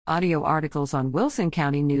Audio articles on Wilson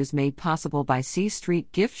County News made possible by C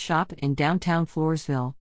Street Gift Shop in downtown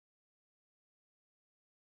Floresville.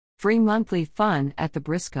 Free monthly fun at the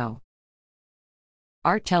Briscoe.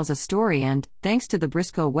 Art tells a story, and, thanks to the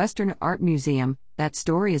Briscoe Western Art Museum, that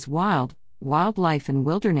story is wildlife and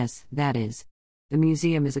wilderness, that is. The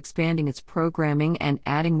museum is expanding its programming and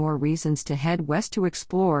adding more reasons to head west to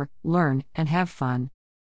explore, learn, and have fun.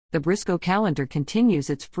 The Briscoe calendar continues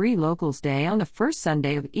its Free Locals Day on the first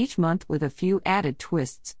Sunday of each month with a few added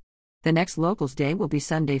twists. The next Locals Day will be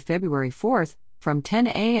Sunday, February 4th, from 10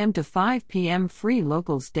 a.m. to 5 p.m. Free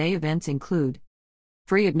Locals Day events include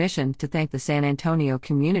free admission to thank the San Antonio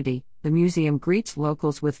community. The museum greets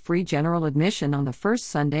locals with free general admission on the first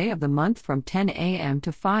Sunday of the month from 10 a.m.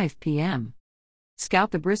 to 5 p.m.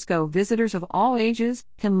 Scout the Briscoe. Visitors of all ages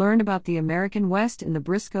can learn about the American West in the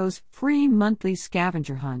Briscoe's free monthly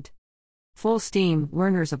scavenger hunt. Full STEAM.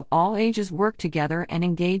 Learners of all ages work together and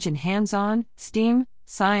engage in hands-on STEAM,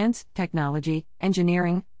 science, technology,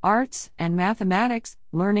 engineering, arts, and mathematics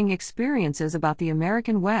learning experiences about the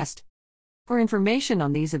American West. For information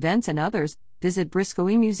on these events and others, visit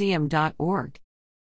briscoemuseum.org.